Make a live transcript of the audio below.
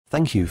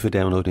Thank you for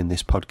downloading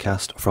this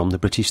podcast from the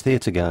British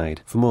Theatre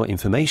Guide. For more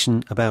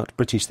information about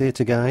British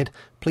Theatre Guide,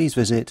 please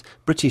visit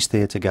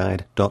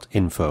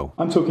britishtheatreguide.info.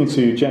 I'm talking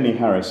to Jenny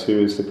Harris, who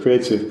is the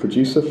creative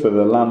producer for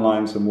the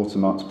Landlines and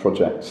Watermarks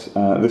project.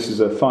 This is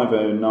a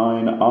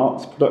 509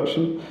 arts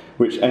production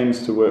which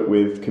aims to work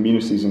with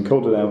communities in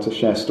Calderdale to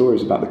share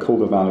stories about the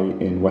Calder Valley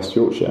in West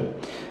Yorkshire.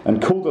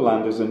 And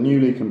Calderland is a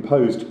newly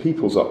composed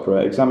people's opera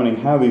examining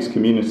how these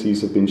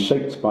communities have been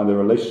shaped by their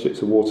relationship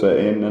to water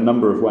in a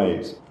number of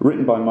ways.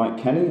 Written by Mike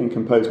Kenny and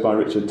composed by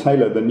Richard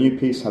Taylor, the new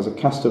piece has a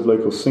cast of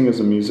local singers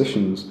and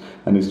musicians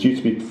and is due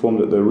to be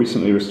performed at the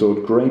recently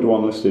restored Grade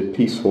 1 listed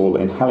Peace Hall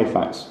in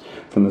Halifax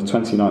from the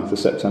 29th of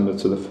September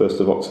to the 1st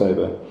of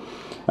October.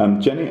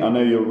 Jenny, I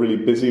know you're really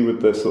busy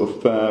with the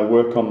sort of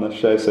work on the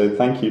show, so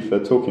thank you for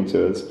talking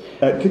to us.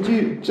 Could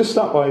you just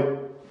start by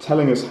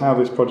telling us how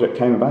this project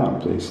came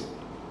about, please?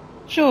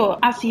 Sure.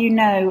 As you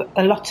know,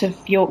 a lot of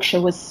Yorkshire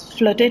was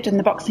flooded in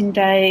the Boxing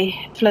Day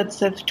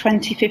floods of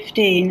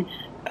 2015.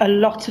 A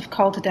lot of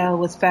Calderdale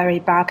was very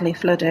badly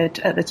flooded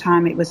at the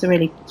time. It was a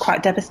really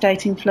quite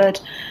devastating flood.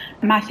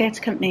 My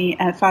theatre company,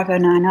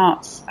 509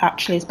 Arts,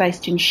 actually is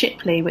based in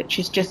Shipley, which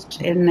is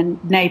just in the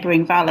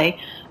neighbouring valley.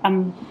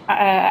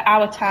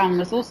 Our town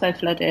was also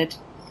flooded.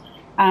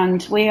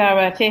 And we are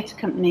a theatre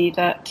company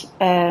that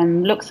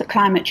looks at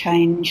climate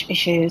change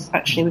issues.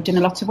 Actually, we've done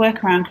a lot of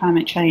work around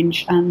climate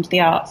change and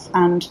the arts.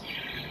 And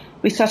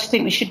we started to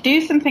think we should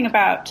do something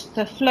about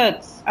the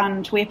floods.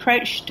 And we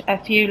approached a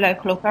few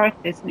local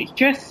authorities. And it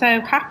just so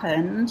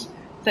happened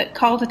that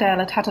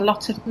Calderdale had a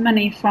lot of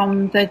money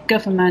from the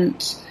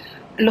government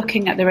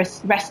looking at the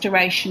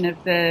restoration of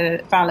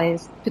the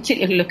valleys,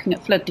 particularly looking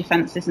at flood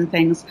defences and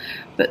things.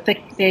 But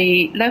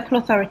the local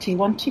authority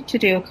wanted to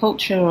do a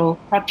cultural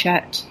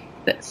project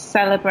that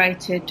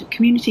celebrated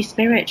community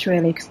spirit,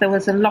 really, because there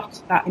was a lot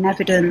of that in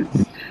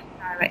evidence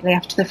directly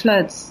after the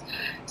floods.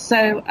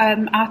 So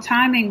our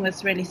timing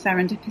was really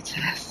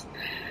serendipitous.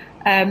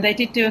 They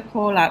did do a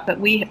call out, but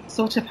we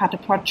sort of had a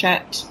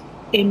project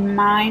in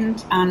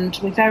mind, and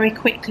we very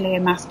quickly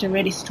amassed a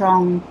really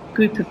strong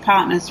group of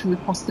partners from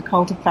across the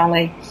Calder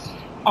Valley.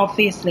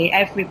 Obviously,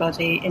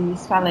 everybody in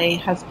this valley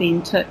has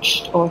been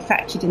touched or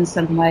affected in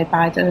some way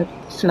by the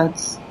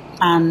floods,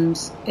 and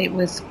it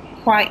was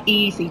quite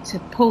easy to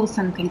pull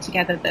something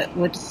together that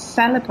would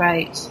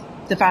celebrate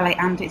the valley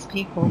and its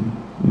people.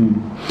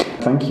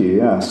 Thank you.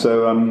 Yeah.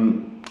 So,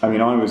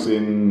 I was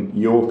in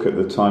York at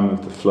the time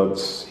of the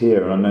floods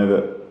here, and I know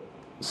that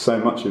so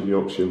much of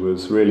Yorkshire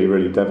was really,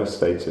 really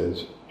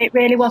devastated. It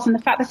really was, and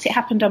the fact that it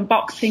happened on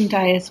Boxing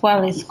Day as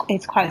well is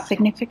quite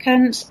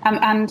significant.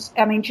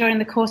 During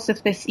the course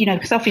of this,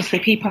 because obviously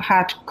people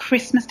had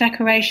Christmas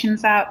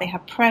decorations out, they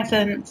had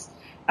presents.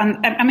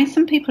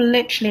 Some people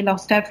literally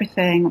lost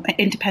everything,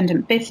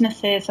 independent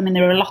businesses.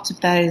 There were a lot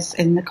of those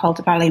in the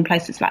Calder Valley in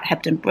places like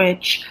Hebden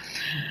Bridge.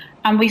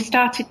 And we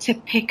started to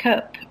pick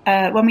up,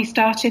 when we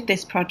started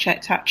this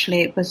project,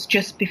 actually, it was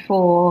just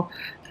before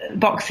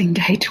Boxing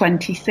Day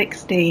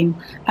 2016.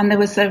 And there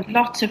was a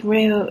lot of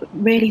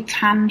really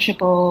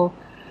tangible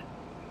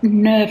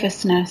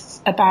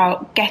nervousness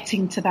about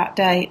getting to that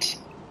date.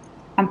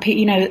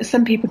 And,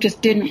 some people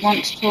just didn't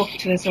want to talk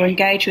to us or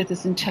engage with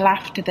us until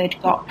after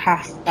they'd got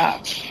past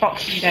that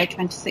Boxing Day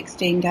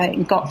 2016 date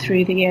and got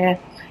through the year.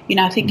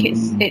 I think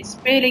it's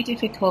really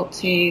difficult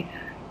to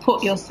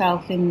put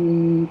yourself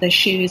in the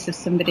shoes of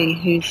somebody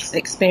who's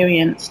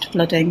experienced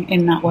flooding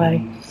in that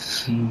way.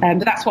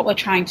 But that's what we're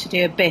trying to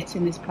do a bit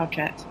in this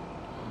project.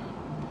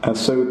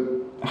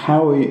 So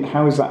how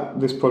is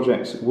this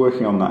project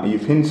working on that?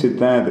 You've hinted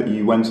there that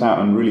you went out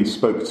and really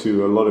spoke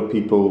to a lot of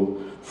people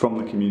from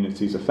the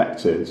communities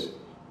affected.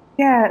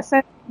 Yeah,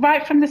 so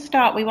right from the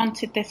start we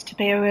wanted this to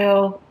be a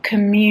real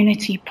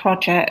community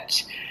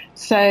project.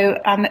 So,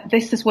 and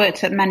this has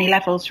worked at many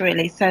levels,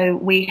 really. So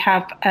we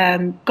have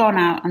gone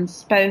out and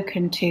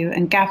spoken to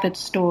and gathered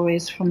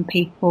stories from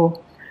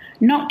people,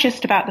 not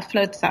just about the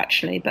floods,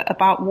 actually, but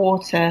about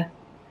water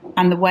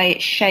and the way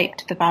it's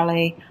shaped the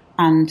valley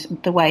and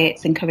the way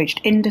it's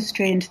encouraged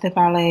industry into the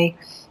valley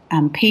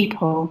and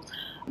people.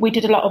 We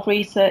did a lot of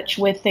research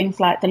with things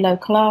like the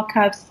local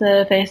archives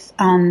service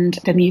and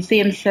the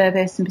museum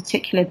service, in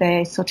particular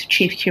the sort of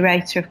chief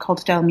curator of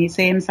Calderdale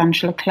Museums,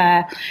 Angela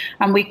Clare.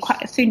 And we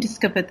quite soon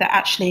discovered that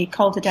actually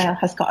Calderdale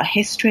has got a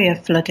history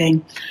of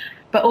flooding,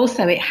 but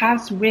also it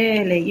has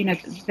really,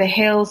 the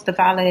hills, the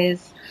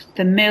valleys,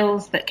 the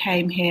mills that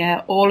came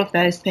here, all of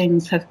those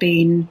things have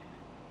been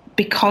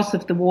because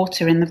of the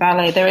water in the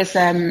valley. There's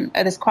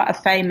quite a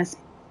famous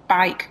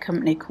bike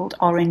company called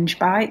Orange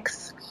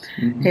Bikes,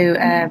 who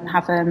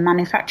have a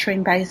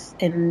manufacturing base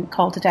in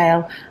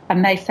Calderdale,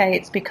 and they say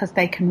it's because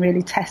they can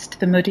really test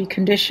the muddy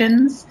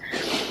conditions.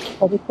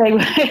 But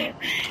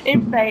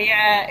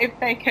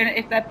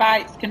if their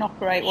bikes can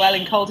operate well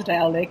in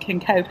Calderdale, they can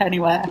cope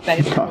anywhere,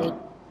 basically.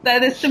 So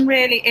there's some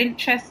really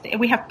interesting.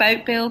 We have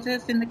boat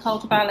builders in the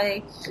Calder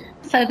Valley.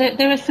 So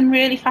there are some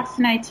really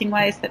fascinating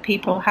ways that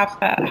people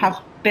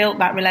have built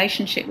that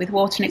relationship with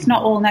water, and it's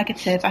not all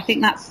negative. I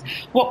think that's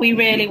what we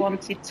really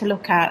wanted to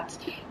look at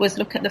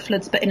the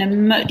floods, but in a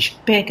much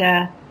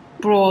bigger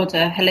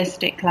broader,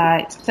 holistic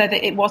light, so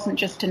that it wasn't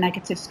just a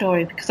negative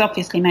story, because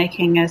obviously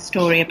making a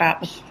story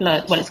about the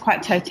flood, well, it's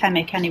quite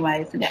totemic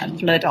anyway, isn't it, a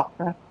flood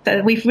opera.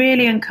 So we've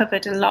really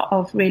uncovered a lot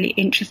of really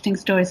interesting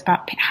stories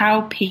about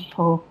how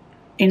people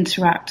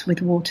interact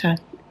with water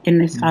in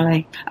this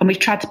valley. And we've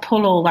tried to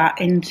pull all that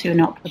into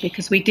an opera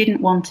because we didn't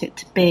want it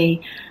to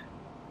be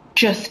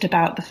just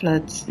about the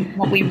floods.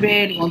 What we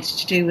really wanted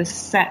to do was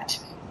set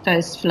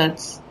those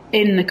floods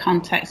in the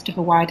context of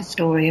a wider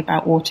story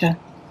about water.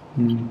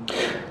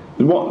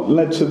 What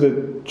led to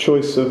the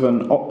choice of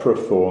an opera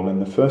form in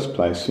the first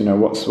place? You know,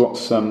 what was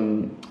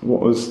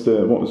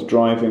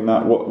driving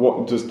that?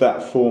 What does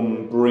that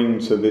form bring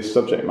to this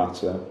subject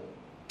matter?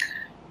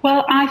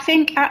 Well, I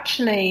think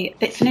actually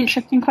it's an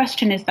interesting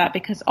question, is that,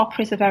 because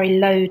opera is a very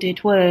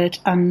loaded word,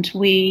 and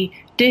we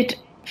did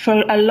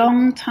for a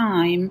long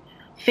time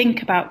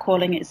think about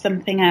calling it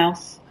something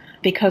else,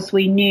 because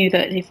we knew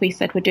that if we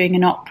said we're doing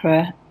an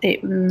opera,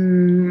 it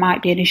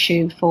might be an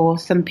issue for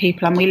some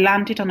people. And we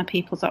landed on a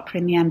people's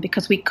opera in the end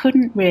because we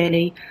couldn't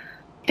really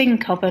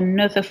think of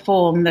another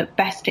form that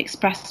best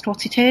expressed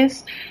what it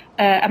is.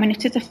 I mean,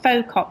 it is a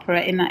folk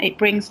opera in that it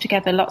brings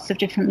together lots of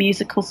different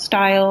musical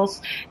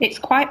styles. It's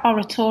quite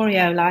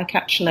oratorio-like,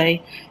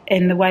 actually,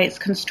 in the way it's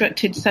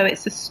constructed. So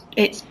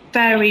it's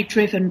very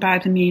driven by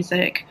the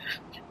music.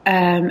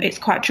 It's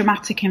quite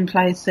dramatic in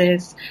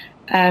places.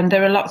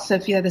 There are lots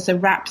of, there's a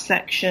rap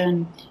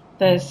section,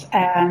 there's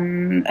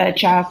a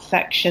jazz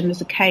section,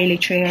 there's a Cayley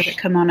trio that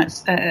come on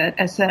at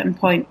a certain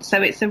point.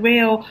 So it's a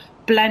real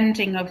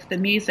blending of the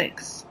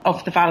musics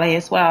of the valley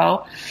as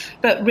well.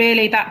 But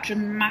really that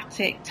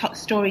dramatic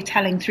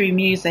storytelling through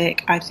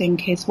music, I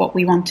think, is what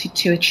we wanted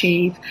to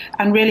achieve.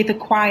 And really the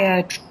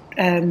choir,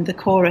 the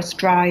chorus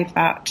drive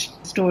that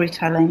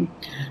storytelling.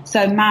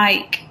 So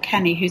Mike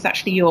Kenny, who's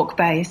actually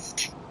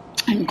York-based,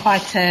 and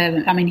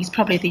he's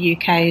probably the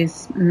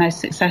UK's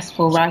most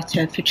successful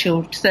writer for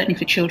certainly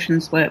for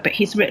children's work, but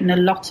he's written a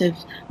lot of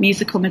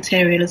musical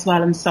material as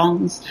well and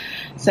songs.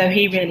 So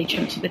he really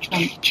jumped at the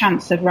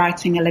chance of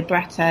writing a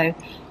libretto.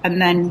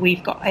 And then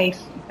we've got a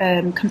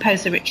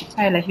composer, Richard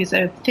Taylor, who's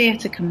a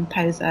theatre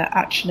composer,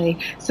 actually,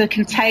 so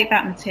can take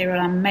that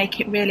material and make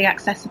it really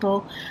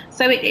accessible.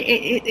 So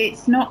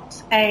it's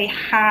not a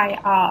high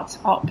art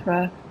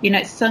opera,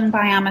 it's sung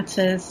by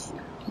amateurs,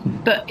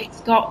 but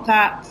it's got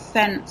that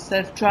sense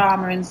of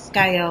drama and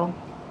scale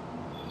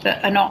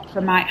that an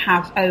opera might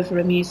have over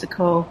a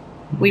musical.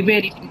 We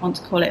really didn't want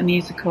to call it a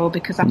musical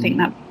because I think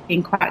that would have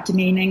been quite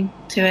demeaning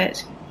to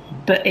it.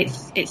 But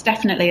it's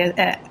definitely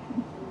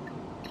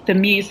the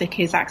music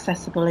is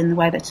accessible in the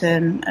way that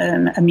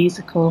a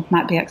musical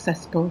might be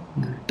accessible.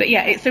 But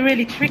yeah, it's a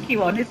really tricky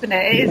one, isn't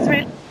it? It's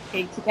really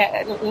tricky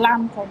to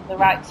land on the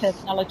right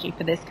terminology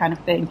for this kind of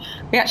thing.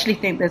 We actually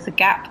think there's a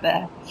gap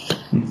there.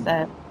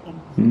 So.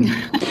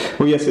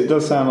 Well, yes, it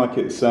does sound like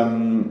it's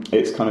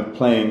kind of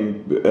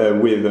playing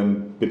with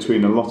and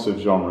between a lot of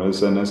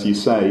genres. And as you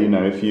say,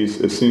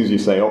 as soon as you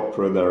say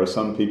opera, there are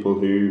some people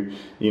who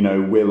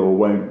will or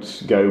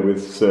won't go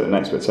with certain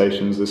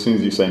expectations. As soon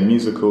as you say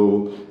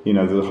musical,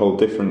 there's a whole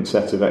different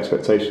set of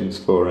expectations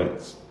for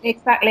it.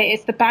 Exactly,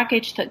 it's the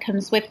baggage that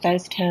comes with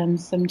those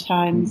terms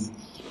sometimes.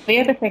 The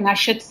other thing I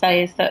should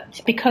say is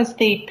that because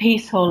the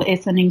Peace Hall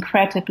is an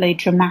incredibly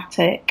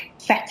dramatic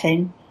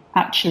setting.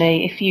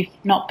 Actually, if you've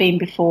not been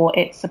before,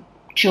 it's a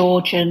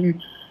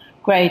Georgian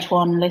Grade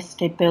 1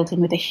 listed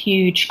building with a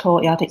huge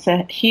courtyard. It's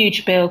a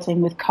huge building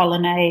with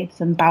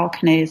colonnades and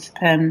balconies.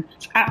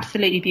 It's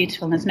absolutely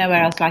beautiful, and there's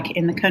nowhere else like it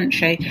in the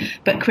country.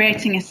 But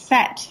creating a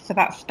set for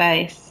that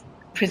space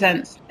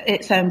presents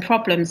its own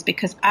problems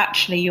because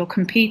actually you're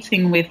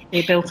competing with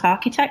the built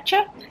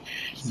architecture.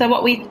 So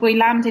what we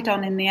landed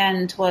on in the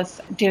end was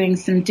doing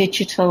some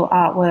digital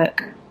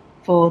artwork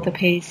for the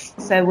piece.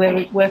 So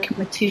we're working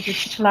with 2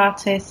 digital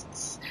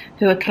artists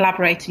who are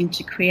collaborating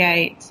to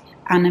create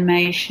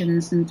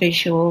animations and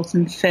visuals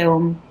and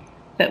film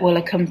that will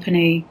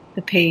accompany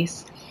the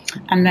piece.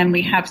 And then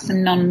we have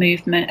some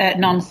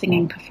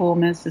non-singing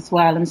performers as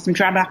well, and some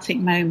dramatic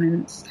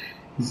moments.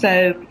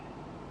 So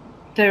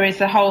there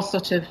is a whole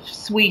sort of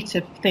suite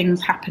of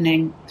things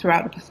happening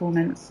throughout the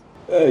performance.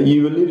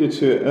 You alluded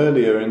to it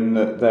earlier in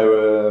that there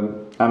were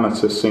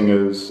amateur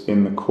singers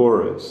in the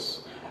chorus.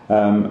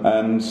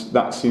 And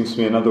that seems to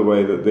be another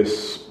way that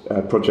this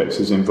project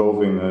is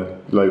involving the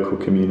local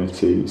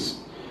communities.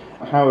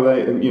 How are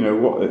they,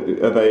 what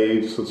are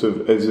they sort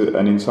of, is it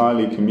an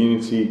entirely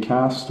community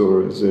cast,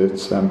 or is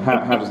it,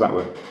 how does that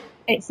work?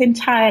 It's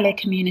entirely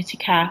community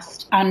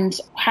cast, and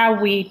how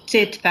we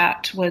did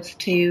that was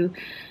to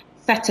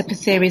set up a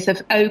series of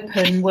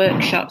open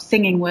workshops,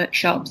 singing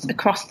workshops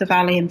across the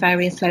valley in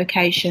various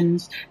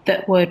locations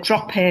that were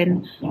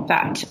drop-in,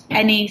 that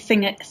any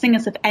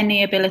singers of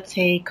any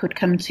ability could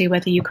come to,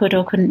 whether you could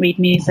or couldn't read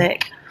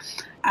music.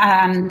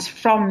 And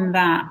from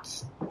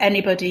that,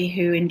 anybody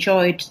who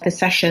enjoyed the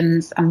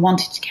sessions and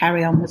wanted to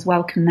carry on was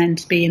welcome then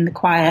to be in the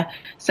choir.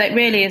 So it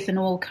really is an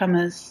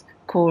all-comers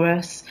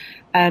chorus.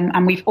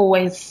 And we've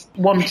always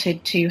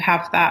wanted to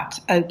have that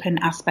open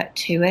aspect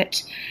to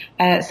it.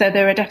 So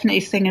there are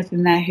definitely singers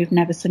in there who've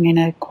never sung in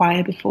a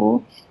choir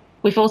before.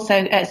 We've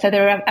also, so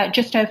there are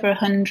just over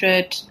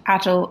 100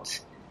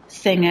 adult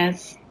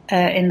singers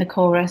in the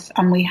chorus,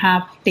 and we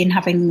have been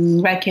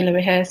having regular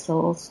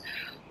rehearsals.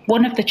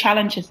 One of the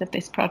challenges of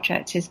this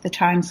project is the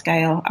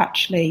timescale.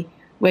 Actually,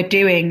 we're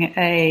doing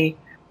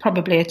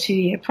probably a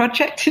 2-year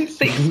project in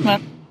 6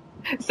 months.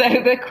 So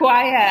the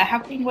choir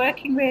have been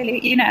working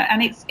really,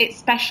 and it's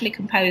specially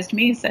composed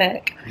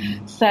music.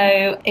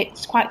 So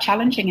it's quite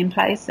challenging in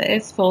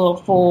places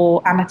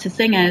for amateur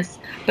singers,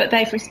 but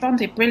they've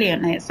responded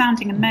brilliantly. It's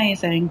sounding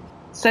amazing.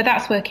 So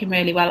that's working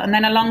really well. And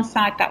then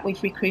alongside that,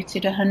 we've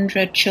recruited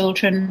 100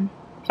 children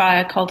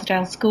via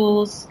Calderdale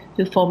schools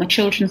who form a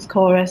children's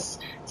chorus.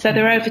 So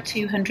there are over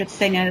 200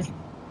 singers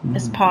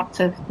as part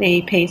of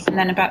the piece, and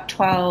then about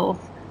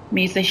 12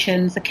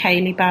 musicians, a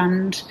ceilidh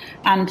band,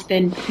 and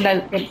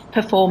the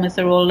performers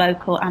are all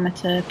local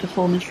amateur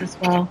performers as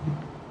well.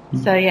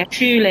 So yeah,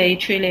 truly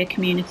a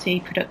community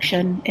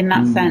production in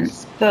that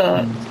sense,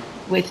 but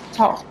with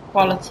top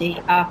quality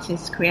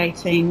artists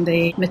creating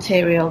the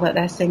material that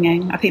they're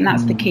singing. I think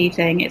that's the key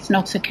thing. It's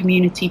not a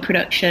community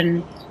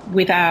production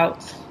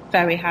without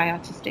very high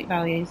artistic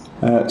values.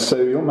 So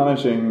you're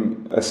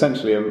managing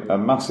essentially a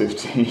massive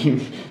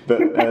team, but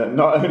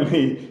not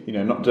only,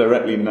 not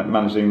directly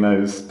managing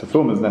those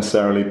performers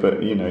necessarily,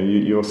 but,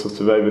 you're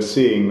sort of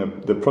overseeing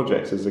the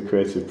project as a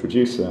creative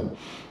producer.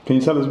 Can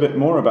you tell us a bit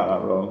more about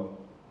that role?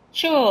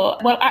 Sure.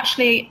 Well,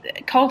 actually,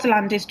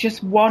 Calderland is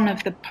just one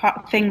of the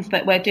things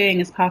that we're doing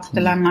as part of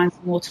the Landlines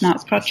and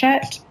Watermarks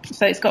project.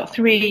 So it's got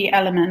 3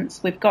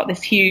 elements. We've got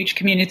this huge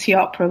community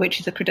opera, which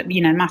is a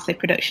massive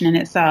production in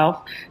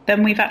itself.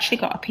 Then we've actually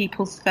got a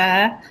people's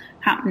fair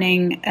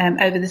happening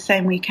over the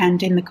same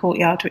weekend in the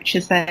courtyard, which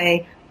is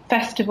a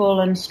festival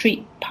and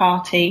street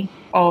party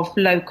of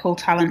local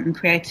talent and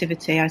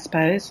creativity, I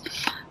suppose.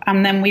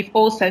 And then we've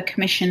also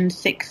commissioned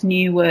 6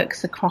 new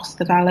works across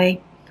the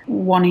valley,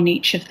 one in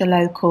each of the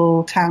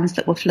local towns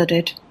that were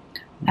flooded.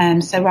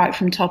 So right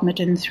from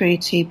Todmorden through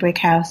to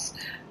Brighouse.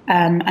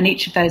 And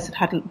each of those have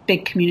had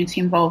big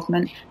community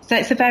involvement. So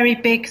it's a very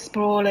big,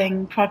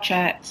 sprawling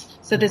project.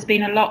 So there's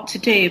been a lot to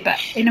do. But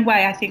in a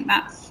way, I think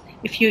that's,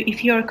 if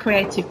you're a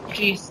creative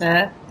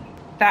producer,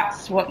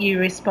 that's what you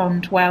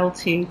respond well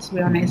to be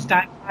honest.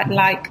 I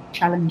like the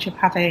challenge of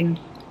having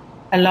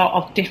a lot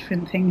of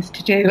different things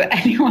to do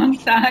at any one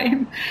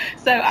time.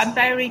 So I'm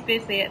very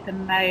busy at the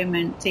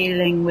moment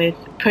dealing with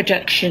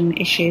production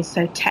issues,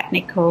 so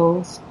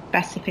technical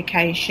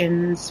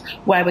specifications,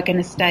 where we're going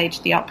to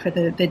stage the opera,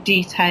 the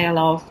detail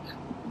of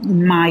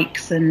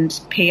mics and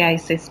PA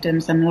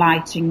systems and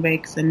lighting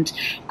rigs and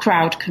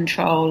crowd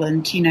control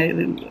and,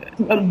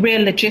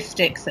 real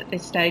logistics at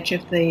this stage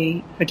of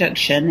the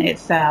production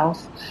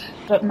itself.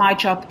 But my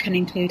job can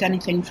include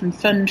anything from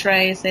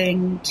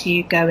fundraising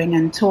to going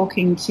and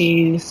talking to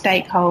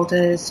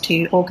stakeholders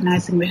to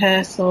organising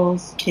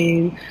rehearsals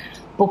to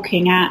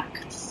booking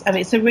acts. I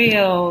mean, it's a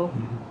real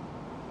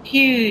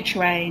huge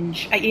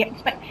range.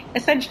 But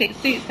essentially, it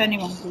suits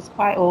anyone who's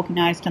quite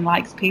organised and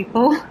likes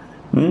people.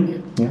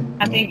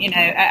 I think,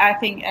 I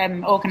think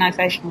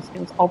organisational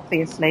skills,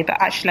 obviously,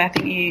 but actually I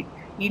think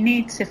you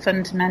need to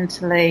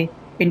fundamentally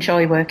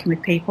enjoy working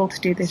with people to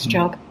do this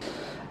job.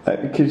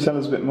 Could you tell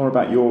us a bit more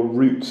about your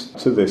route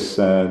to this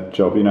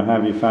job? How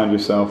have you found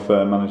yourself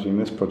managing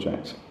this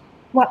project?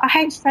 Well, I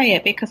hate to say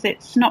it because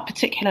it's not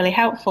particularly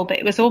helpful, but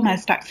it was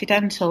almost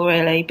accidental,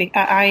 really.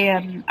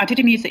 I did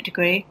a music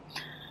degree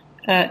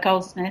at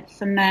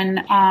Goldsmiths, and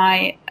then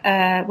I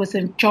was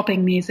a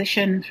jobbing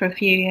musician for a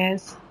few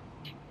years.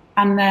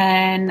 And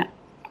then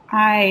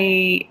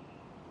I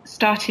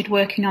started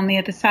working on the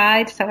other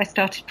side, so I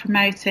started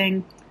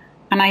promoting,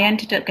 and I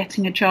ended up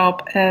getting a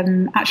job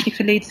actually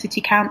for Leeds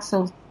City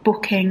Council,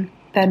 booking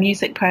their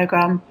music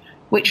programme,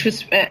 which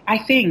was, I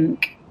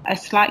think, a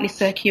slightly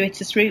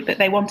circuitous route, but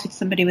they wanted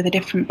somebody with a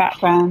different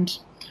background.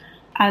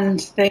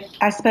 And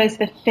I suppose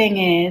the thing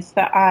is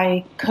that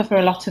I cover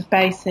a lot of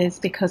bases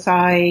because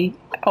I'm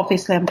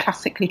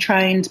classically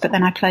trained, but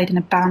then I played in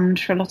a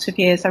band for a lot of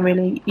years. I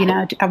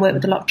work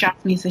with a lot of jazz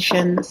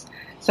musicians.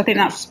 So I think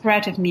that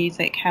spread of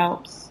music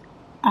helps.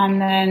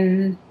 And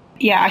then,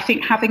 I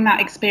think having that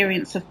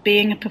experience of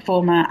being a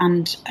performer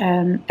and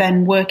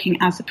then working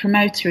as a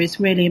promoter is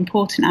really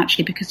important,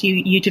 actually, because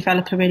you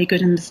develop a really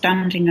good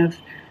understanding of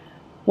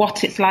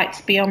what it's like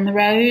to be on the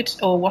road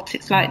or what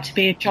it's like to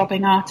be a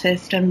jobbing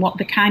artist and what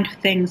the kind of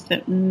things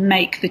that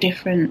make the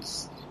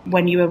difference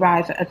when you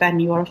arrive at a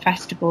venue or a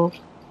festival.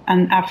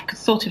 And I've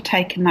sort of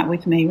taken that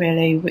with me,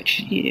 really,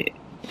 which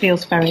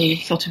feels very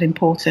sort of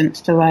important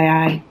to the way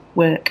I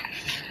work.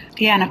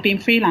 Yeah, and I've been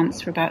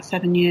freelance for about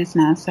 7 years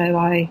now, so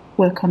I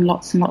work on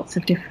lots and lots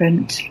of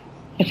different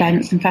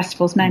events and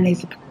festivals, mainly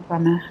as a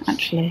programmer,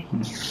 actually.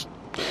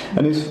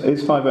 And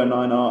is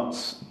 509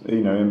 Arts,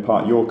 in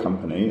part your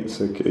company?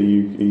 So are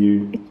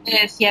you?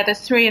 It is, yeah. There's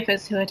 3 of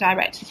us who are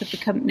directors of the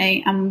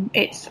company, and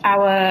it's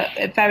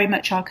very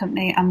much our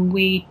company, and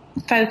we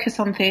focus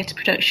on theatre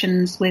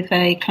productions with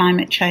a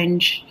climate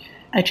change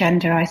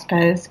agenda, I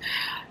suppose.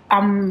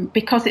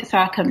 Because it's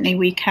our company,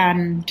 we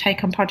can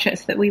take on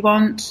projects that we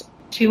want.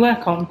 to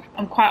work on.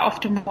 And quite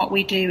often what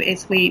we do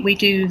is we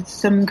do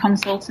some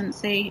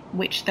consultancy,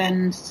 which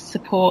then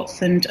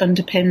supports and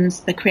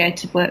underpins the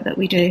creative work that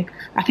we do.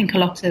 I think a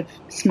lot of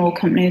small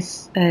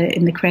companies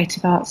in the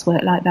creative arts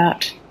work like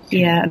that.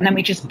 Yeah, and then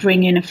we just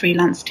bring in a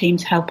freelance team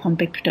to help on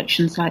big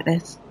productions like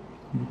this.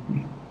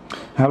 Mm-hmm.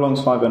 How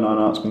long's 509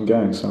 Arts been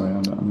going? Sorry,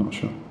 I'm not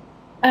sure.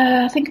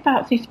 I think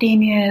about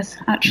 15 years,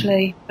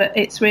 actually, but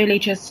it's really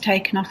just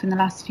taken off in the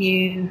last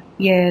few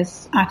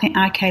years. I think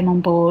I came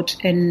on board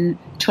in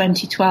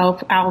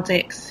 2012. Al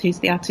Dix, who's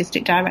the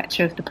artistic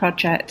director of the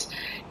project,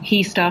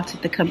 he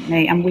started the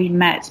company, and we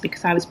met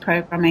because I was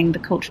programming the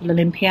Cultural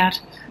Olympiad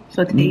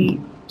for the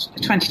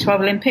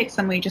 2012 Olympics,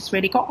 and we just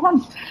really got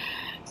on.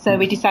 So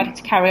we decided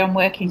to carry on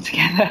working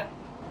together.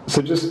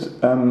 So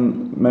just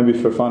maybe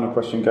for a final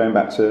question, going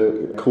back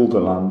to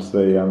Calderland,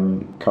 the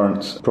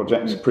current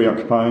project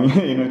preoccupying,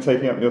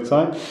 taking up your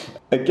time.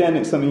 Again,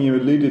 it's something you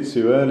alluded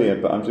to earlier,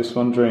 but I'm just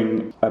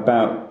wondering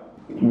about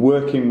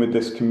working with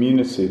this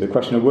community, the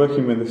question of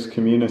working with this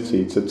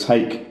community to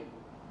take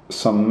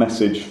some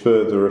message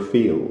further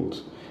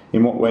afield.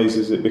 In what ways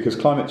is it? Because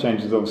climate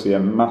change is obviously a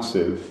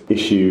massive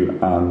issue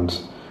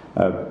and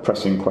a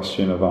pressing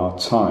question of our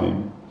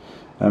time.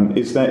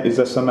 Is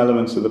there some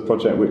elements of the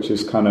project which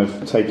is kind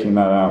of taking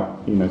that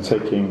out,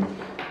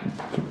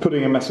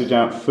 putting a message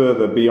out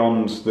further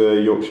beyond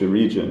the Yorkshire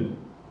region?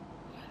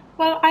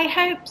 Well, I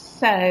hope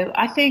so.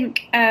 I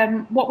think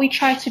what we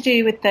try to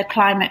do with the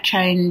climate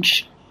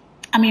change,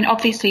 I mean,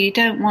 obviously you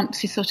don't want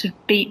to sort of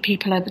beat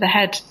people over the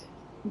head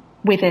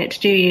with it,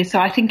 do you?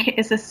 So I think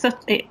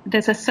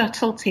there's a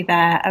subtlety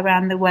there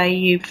around the way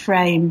you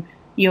frame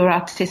your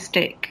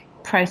artistic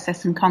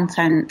process and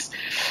content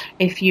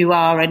if you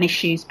are an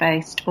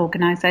issues-based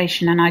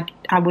organisation, and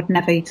I would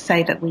never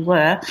say that we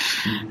were.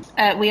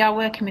 We are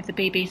working with the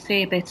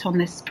BBC a bit on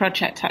this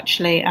project,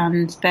 actually,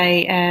 and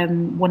they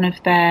one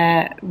of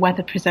their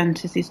weather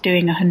presenters is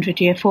doing a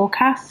 100-year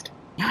forecast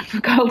for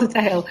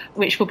Calderdale,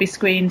 which will be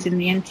screened in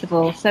the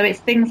interval. So it's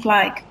things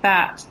like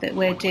that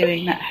we're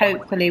doing that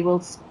hopefully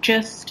will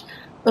just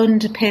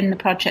underpin the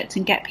project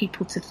and get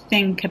people to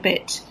think a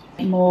bit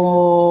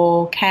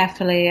more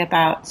carefully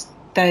about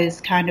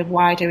those kind of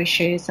wider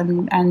issues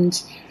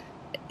and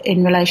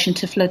in relation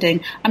to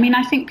flooding. I mean,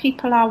 I think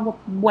people are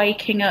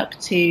waking up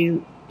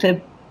to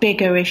the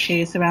bigger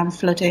issues around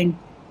flooding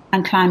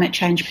and climate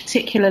change,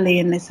 particularly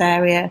in this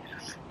area.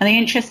 And the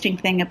interesting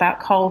thing about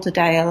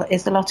Calderdale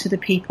is a lot of the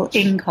people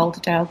in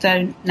Calderdale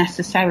don't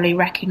necessarily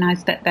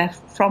recognise that they're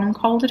from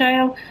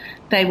Calderdale.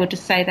 They would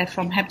just say they're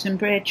from Hebden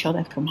Bridge or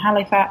they're from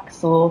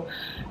Halifax. And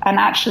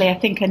actually, I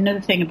think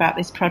another thing about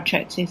this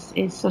project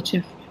is sort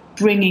of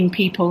bringing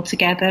people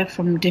together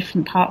from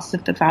different parts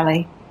of the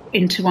valley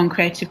into one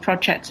creative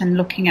project and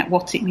looking at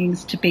what it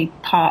means to be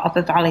part of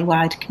a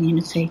valley-wide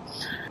community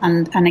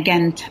and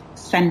again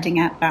sending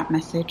out that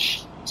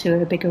message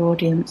to a bigger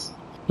audience.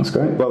 That's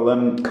great. Well,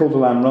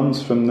 Calderland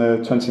runs from the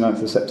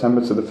 29th of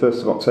September to the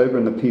 1st of October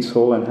in the Peace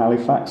Hall in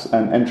Halifax,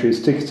 and entry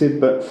is ticketed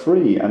but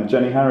free. And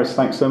Jenny Harris,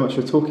 thanks so much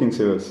for talking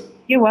to us.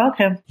 You're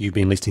welcome. You've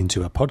been listening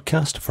to a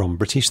podcast from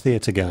British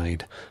Theatre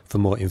Guide. For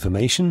more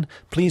information,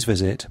 please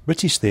visit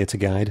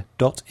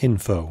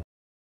britishtheatreguide.info.